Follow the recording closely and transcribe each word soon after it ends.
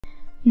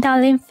The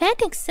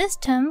lymphatic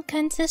system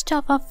consists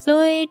of a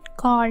fluid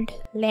called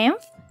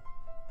lymph,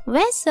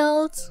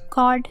 vessels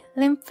called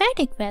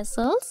lymphatic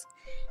vessels,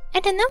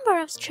 and a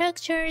number of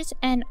structures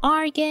and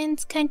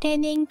organs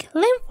containing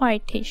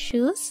lymphoid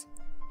tissues,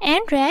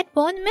 and red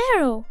bone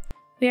marrow,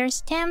 where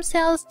stem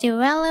cells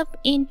develop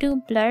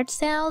into blood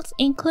cells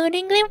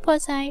including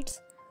lymphocytes.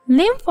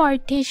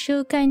 Lymphoid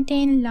tissue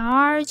contains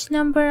large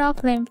number of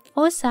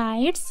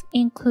lymphocytes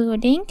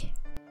including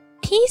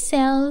T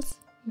cells,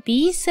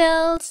 B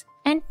cells,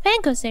 and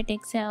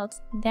phagocytic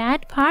cells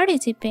that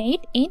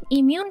participate in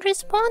immune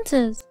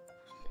responses.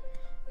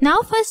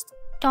 Now first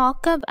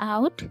talk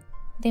about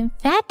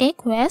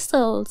lymphatic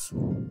vessels.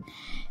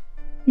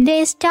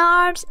 They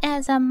start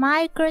as a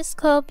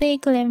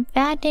microscopic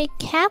lymphatic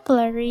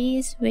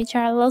capillaries which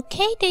are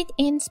located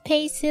in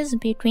spaces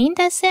between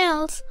the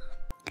cells.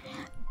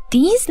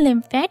 These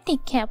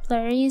lymphatic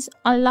capillaries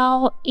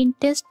allow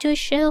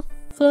interstitial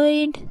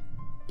fluid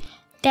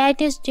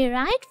that is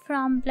derived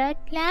from blood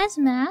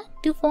plasma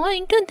to flow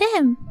into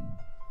them,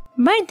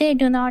 but they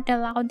do not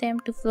allow them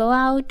to flow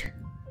out.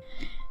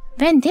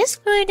 When this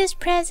fluid is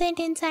present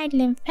inside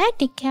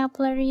lymphatic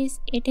capillaries,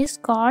 it is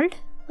called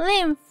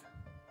lymph.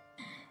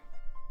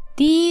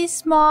 These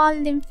small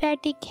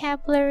lymphatic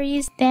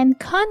capillaries then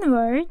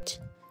converge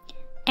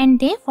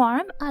and they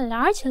form a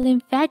large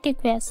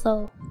lymphatic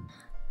vessel.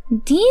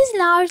 These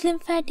large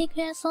lymphatic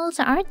vessels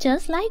are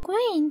just like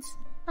veins,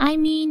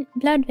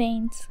 blood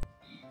veins.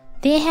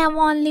 They have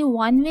only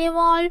one-way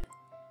valve.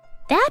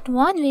 That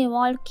one-way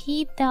valve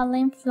keeps the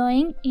lymph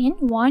flowing in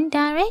one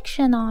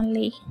direction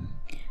only.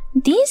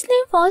 These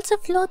lymph also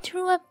flow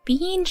through a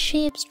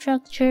bean-shaped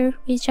structure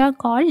which are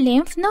called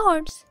lymph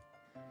nodes.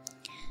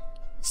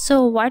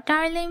 So what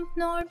are lymph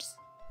nodes?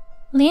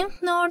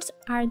 Lymph nodes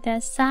are the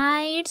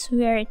sites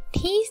where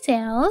T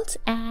cells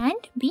and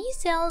B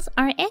cells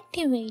are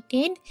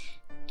activated,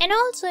 and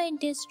also it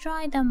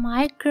destroys the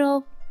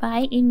microbe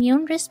by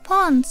immune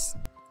response.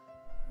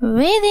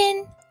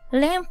 Within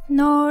lymph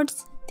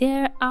nodes,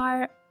 there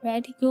are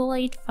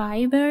reticuloid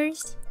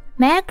fibers,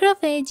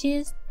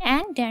 macrophages,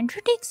 and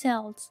dendritic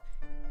cells,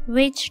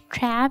 which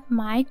trap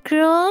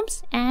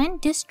microbes and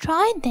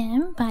destroy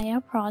them by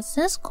a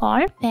process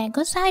called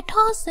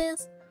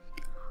phagocytosis.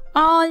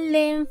 All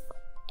lymph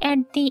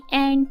at the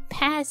end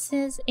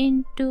passes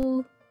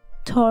into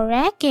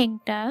thoracic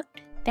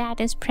duct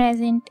that is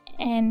present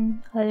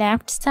in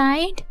left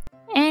side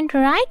and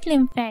right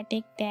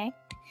lymphatic duct,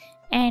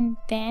 and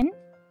then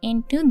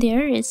into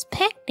their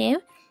respective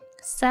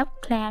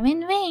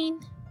subclavian vein.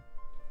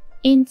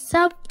 In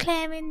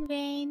subclavian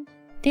vein,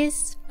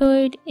 this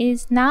fluid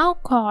is now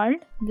called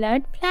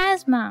blood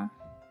plasma.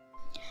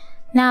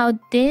 Now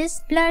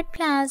this blood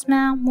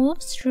plasma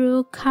moves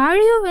through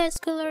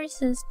cardiovascular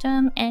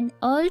system and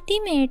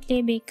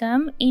ultimately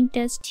become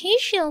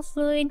interstitial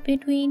fluid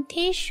between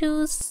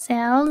tissues,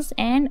 cells,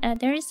 and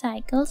other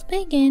cycles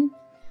begin.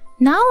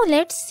 Now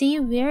let's see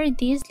where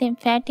these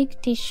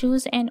lymphatic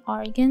tissues and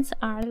organs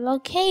are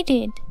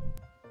located.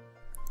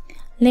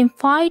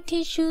 Lymphoid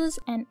tissues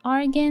and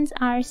organs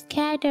are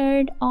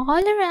scattered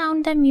all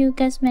around the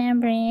mucous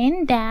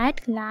membrane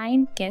that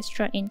line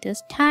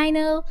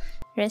gastrointestinal,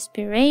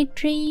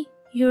 respiratory,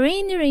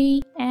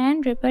 urinary,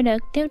 and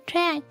reproductive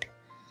tract.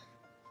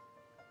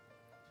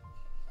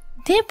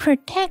 They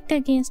protect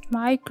against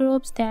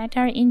microbes that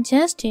are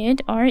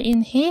ingested or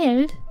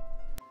inhaled.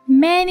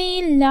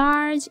 Many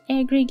large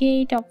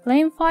aggregates of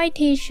lymphoid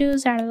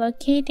tissues are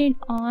located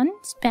on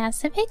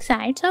specific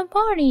sites of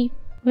body,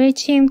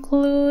 which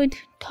include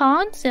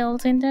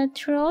tonsils in the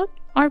throat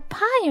or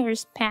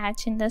Peyer's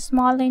patch in the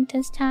small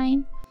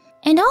intestine.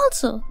 And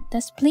also,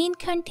 the spleen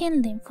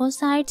contains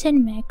lymphocytes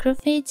and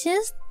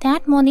macrophages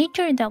that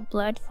monitor the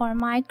blood for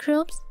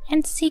microbes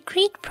and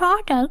secrete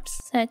products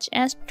such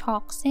as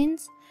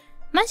toxins,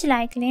 much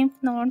like lymph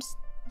nodes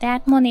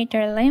that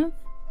monitor lymph.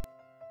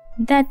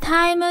 The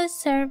thymus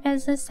serves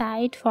as a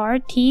site for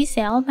T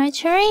cell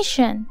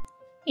maturation.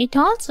 It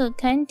also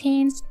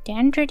contains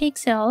dendritic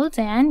cells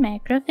and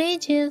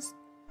macrophages.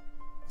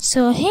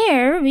 So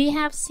here we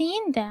have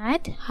seen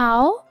that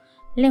how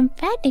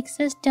lymphatic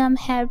system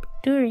help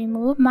to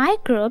remove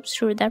microbes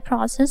through the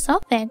process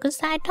of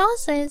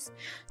phagocytosis.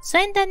 So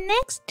in the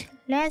next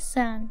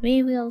lesson,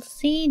 we will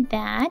see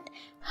that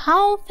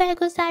how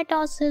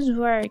phagocytosis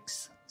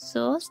works.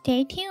 So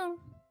stay tuned.